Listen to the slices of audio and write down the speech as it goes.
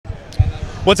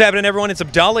What's happening, everyone? It's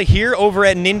Abdallah here over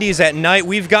at Nindies at night.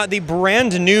 We've got the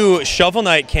brand new Shovel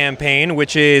Knight campaign,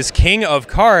 which is King of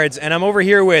Cards, and I'm over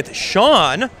here with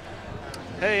Sean.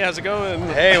 Hey, how's it going?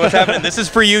 Hey, what's happening? This is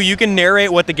for you. You can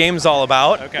narrate what the game's all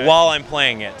about while I'm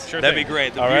playing it. Sure That'd thing. be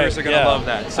great. The all viewers right. are going to love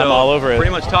that. So I'm all over it.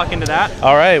 Pretty much talking to that.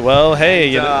 All right. Well,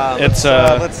 hey,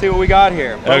 let's see what we got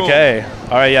here. Boom. Okay.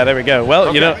 All right. Yeah, there we go. Well,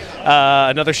 Okay. you know,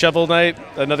 another Shovel Knight,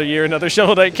 another year, another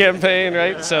Shovel Knight campaign,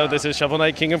 right? So this is Shovel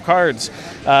Knight King of Cards.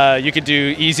 You could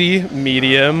do easy,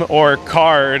 medium, or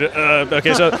card.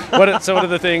 Okay. So one of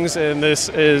the things in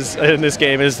this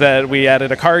game is that we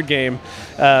added a card game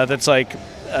that's like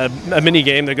a mini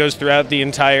game that goes throughout the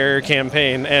entire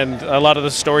campaign, and a lot of the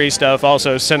story stuff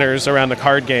also centers around the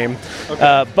card game.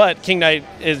 Okay. But King Knight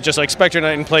is just like Spectre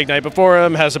Knight and Plague Knight before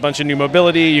him, has a bunch of new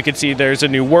mobility. You can see there's a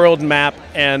new world map,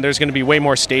 and there's going to be way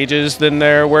more stages than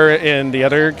there were in the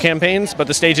other campaigns, but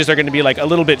the stages are going to be like a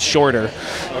little bit shorter.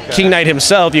 Okay. King Knight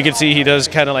himself, you can see he does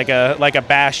kind of like a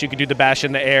bash. You could do the bash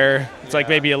in the air. It's like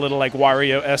maybe a little like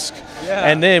Wario-esque. Yeah.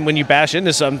 And then when you bash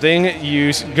into something,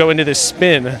 you go into this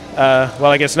spin. Well,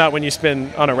 I guess not when you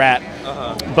spin on a rat,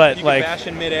 but you like can bash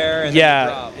in midair. And yeah,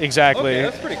 then drop. exactly. Okay,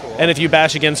 that's pretty cool. And if you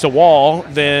bash against a wall,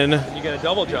 then you get a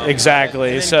double jump.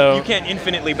 Exactly. Right? So you can't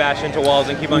infinitely bash into walls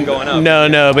and keep on going up.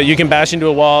 No, but you can bash into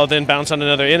a wall, then bounce on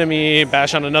another enemy,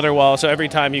 bash on another wall. So every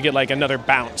time you get like another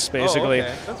bounce, basically. Oh,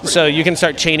 okay. That's pretty So cool. you can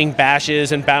start chaining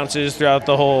bashes and bounces throughout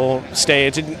the whole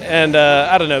stage. And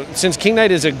I don't know, since King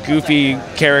Knight is a goofy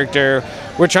character,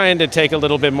 we're trying to take a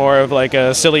little bit more of like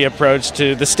a silly approach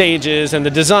to the stages and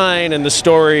the design and the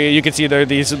story. You can see there are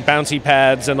these bouncy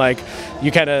pads, and like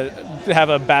you kind of have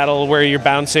a battle where you're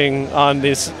bouncing on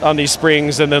these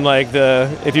springs, and then like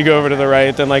if you go over to the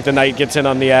right, then like the knight gets in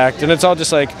on the act, and it's all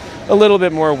just like a little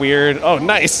bit more weird. Oh,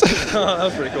 nice. That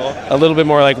was pretty cool. A little bit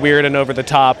more like weird and over the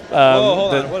top. Whoa,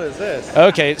 hold on. What is this?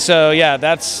 Okay, so yeah,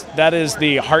 that is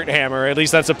the heart hammer. At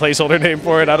least that's a placeholder name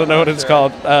for it. I don't know what it's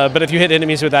called. But if you hit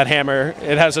enemies with that hammer,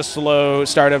 it has a slow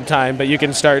startup time, but you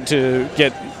can start to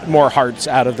get more hearts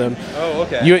out of them. Oh,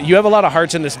 okay. You have a lot of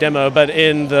hearts in this demo, but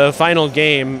in the final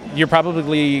game, you're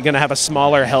probably going to have a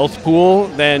smaller health pool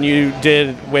than you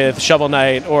did with Shovel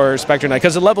Knight or Spectre Knight,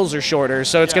 because the levels are shorter.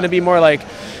 So it's going to be more like,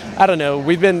 I don't know,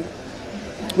 we've been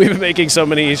making so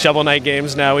many Shovel Knight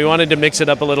games now. We wanted to mix it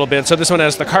up a little bit. So this one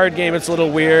has the card game. It's a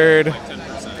little weird.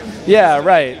 Yeah,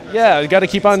 right. Yeah, you got to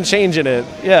keep on changing it.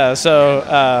 Yeah,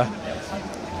 so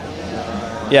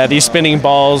yeah, these spinning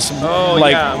balls. Oh,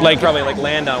 like probably like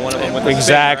land on one of them with the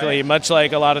exactly. spin, right? Much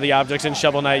like a lot of the objects in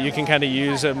Shovel Knight, you can kind of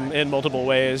use them in multiple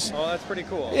ways. Oh, that's pretty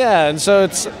cool. Yeah, and so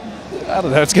it's, I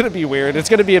don't know, it's going to be weird. It's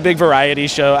going to be a big variety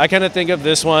show. I kind of think of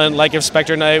this one like if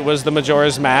Spectre Knight was the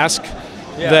Majora's Mask,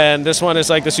 then this one is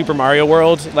like the Super Mario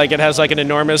World. Like it has like an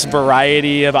enormous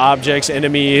variety of objects,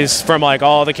 enemies from like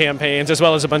all the campaigns, as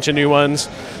well as a bunch of new ones.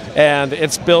 And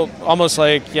it's built almost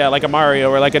like, like a Mario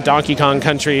or like a Donkey Kong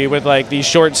Country with like these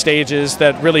short stages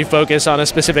that really focus on a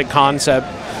specific concept.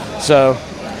 So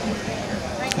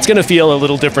it's going to feel a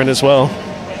little different as well.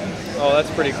 Oh, that's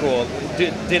pretty cool.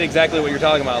 Did exactly what you're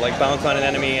talking about, like bounce on an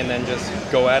enemy and then just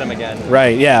go at him again.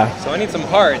 Right, yeah. So I need some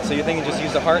hearts. So you think you just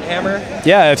use the heart hammer?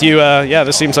 Yeah, if you,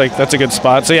 this seems like that's a good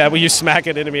spot. So yeah, well, you smack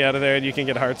an enemy out of there and you can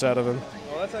get hearts out of them.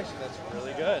 Well, that's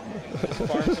really good.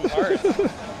 Just farm some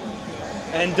hearts.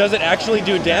 And does it actually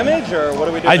do damage, or what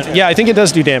are we doing? Yeah, I think it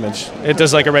does do damage. It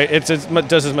does like it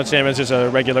does as much damage as a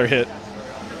regular hit.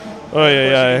 Oh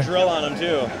yeah. You can drill on them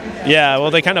too. Yeah,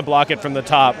 well they kind of block it from the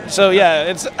top. So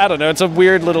yeah, I don't know, it's a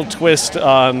weird little twist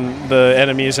on the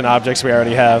enemies and objects we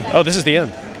already have. Oh, this is the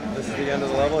end. This is the end of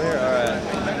the level here? All right.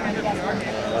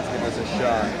 Let's give this a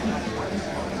shot.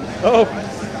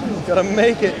 Oh, gotta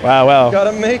make it. Wow.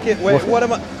 Gotta make it. Wait, what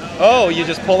am I? Oh, you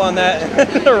just pull on that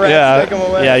the rat, take him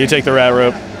away. Yeah, you take the rat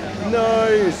rope.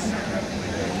 Nice.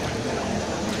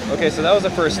 Okay, so that was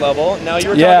the first level. Now you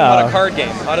were talking about a card game.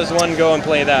 How does one go and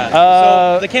play that?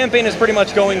 So the campaign is pretty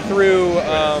much going through.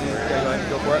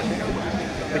 Go for it.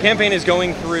 The campaign is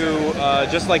going through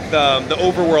just like the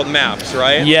overworld maps,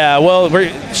 right? Yeah, well,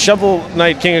 Shovel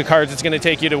Knight King of Cards, it's going to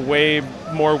take you to way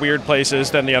more weird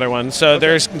places than the other ones. So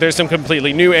there's some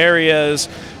completely new areas.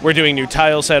 We're doing new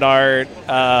tile set art.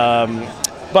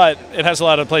 But it has a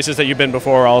lot of places that you've been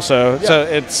before also. Yeah. So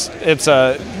it's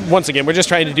once again, we're just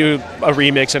trying to do a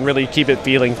remix and really keep it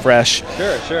feeling fresh.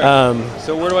 Sure.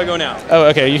 So where do I go now? Oh,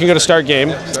 okay. You can go to Start Game.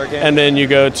 Start Game. And then you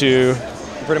go to...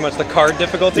 Pretty much the card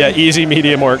difficulty? Yeah, easy,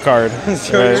 medium, or card.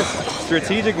 Right.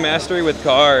 Strategic mastery with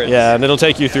cards. Yeah, and it'll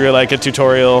take you through like a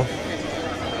tutorial.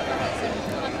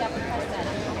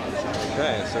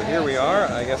 Okay, so here we are.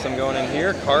 I guess I'm going in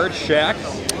here. Card Shack.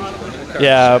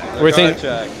 Yeah, we're thinking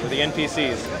with the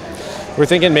NPCs. We're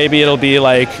thinking maybe it'll be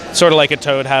like sort of like a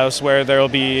Toad House where there'll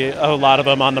be a lot of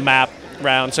them on the map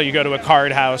round. So you go to a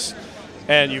card house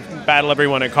and you battle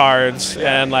everyone at cards,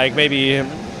 and like maybe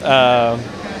I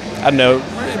don't know.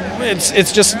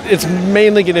 It's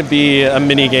mainly going to be a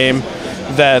mini game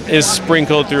that is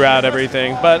sprinkled throughout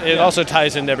everything, but it also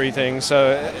ties into everything,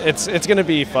 so it's going to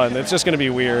be fun. It's just going to be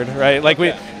weird, right? Like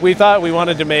we thought we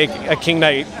wanted to make a King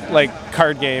Knight like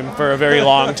card game for a very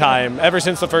long time. Ever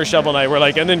since the first Shovel Knight, we're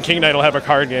like, and then King Knight will have a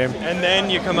card game. And then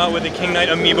you come out with a King Knight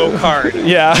amiibo card.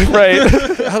 Yeah, right.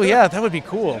 Oh yeah, that would be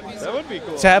cool. That would be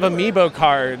cool. To have amiibo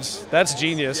cards, that's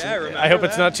genius. Yeah, I hope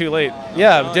it's not too late.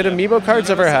 Yeah, did amiibo cards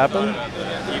ever happen?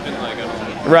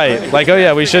 Right, like, oh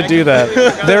yeah, we should do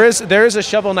that. There is a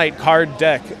Shovel Knight card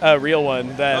deck, a real one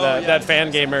that that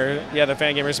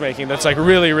Fangamer's making. That's like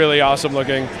really, really awesome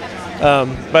looking.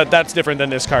 But that's different than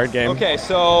this card game. Okay,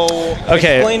 so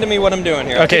explain to me what I'm doing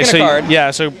here. Okay, so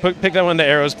card. so pick that one the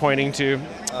arrow's pointing to.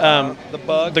 The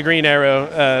bug. The green arrow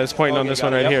is pointing on this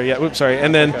one right here. Yeah. Oops, sorry.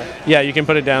 And then you can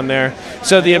put it down there.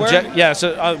 So the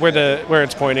where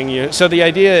it's pointing you. So the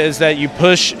idea is that you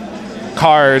push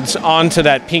cards onto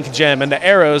that pink gem, and the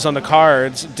arrows on the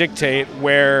cards dictate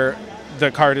where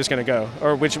the card is going to go,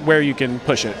 or where you can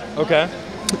push it. Okay.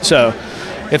 So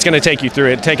it's going to take you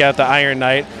through it. Take out the Iron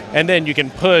Knight, and then you can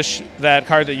push that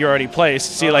card that you already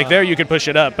placed. See, like there you could push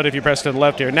it up, but if you press to the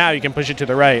left here, now you can push it to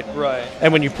the right. Right.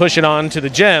 And when you push it onto the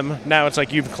gem, now it's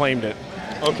like you've claimed it.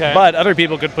 Okay. But other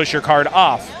people could push your card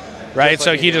off, right? Just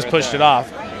so like he just right pushed there. it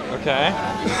off.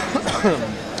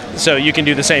 Okay. So you can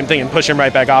do the same thing and push him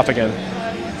right back off again.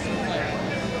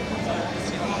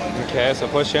 Okay, so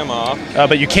push him off.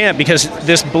 But you can't, because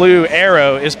this blue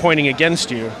arrow is pointing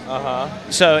against you.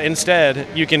 So instead,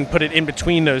 you can put it in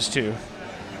between those two.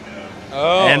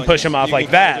 Oh, and push him off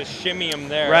like that. Just shimmy him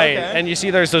there. Right, Okay. and you see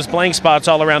there's those blank spots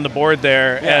all around the board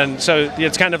there, and so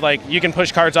it's kind of like you can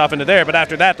push cards off into there, but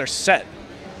after that they're set.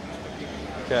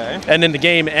 Okay. And then the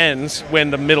game ends when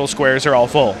the middle squares are all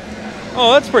full.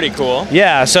 Oh, that's pretty cool.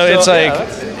 Yeah, so it's like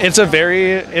yeah,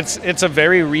 it's a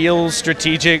very real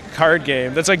strategic card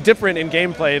game that's like different in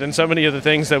gameplay than so many of the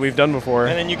things that we've done before.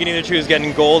 And then you can either choose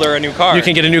getting gold or a new card. You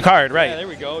can get a new card, right? Yeah, there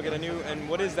we go. Get a new. And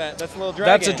what is that? That's a little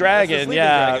dragon. That's a dragon. That's the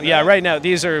Yeah, dragon, right now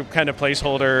these are kind of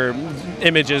placeholder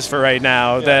images for right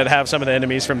now that have some of the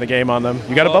enemies from the game on them.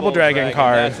 You got a bubble dragon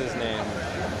card. That's his name.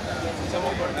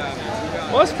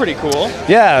 Well, that's pretty cool.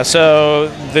 Yeah. So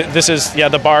this is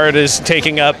the Bard is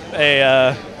taking up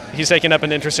he's taking up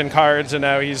an interest in cards, and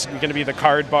now he's going to be the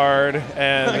card bard,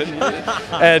 and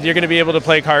and you're going to be able to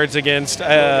play cards against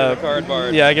card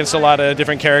bard. Yeah, against a lot of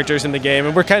different characters in the game,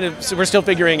 and we're still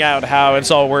figuring out how it's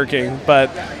all working,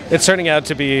 but it's turning out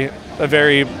to be a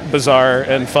very bizarre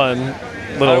and fun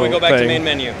little How do we go back thing. to main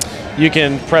menu? You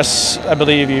can press, I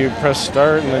believe you press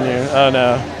start, and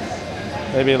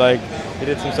then maybe like He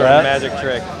did some sort of magic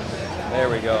trick. There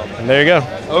we go. And there you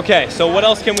go. Okay, so what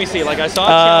else can we see? Like I saw challenge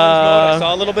mode, I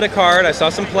saw a little bit of card, I saw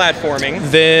some platforming.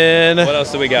 Then what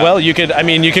else do we got? Well, you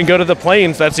can go to the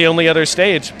plains. That's the only other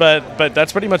stage, but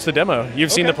that's pretty much the demo.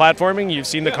 You've seen the platforming, you've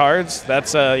seen the cards.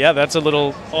 That's that's a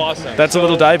little awesome. That's a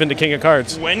little dive into King of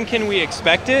Cards. When can we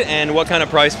expect it, and what kind of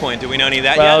price point? Do we know any of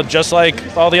that yet? Well, just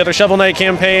like all the other Shovel Knight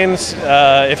campaigns,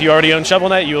 if you already own Shovel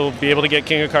Knight, you'll be able to get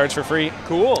King of Cards for free.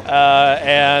 Cool.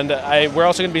 And we're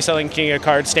also going to be selling King of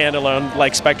Cards standalone,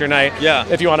 like Spectre Knight. Yeah.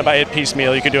 If you want to buy it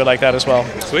piecemeal, you can do it like that as well.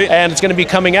 Sweet. And it's going to be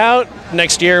coming out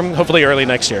next year, hopefully early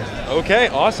next year. Okay,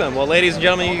 awesome. Well, ladies and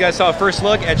gentlemen, you guys saw a first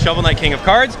look at Shovel Knight King of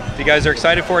Cards. If you guys are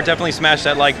excited for it, definitely smash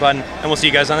that like button, and we'll see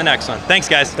you guys on the next one. Thanks,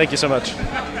 guys. Thank you so much.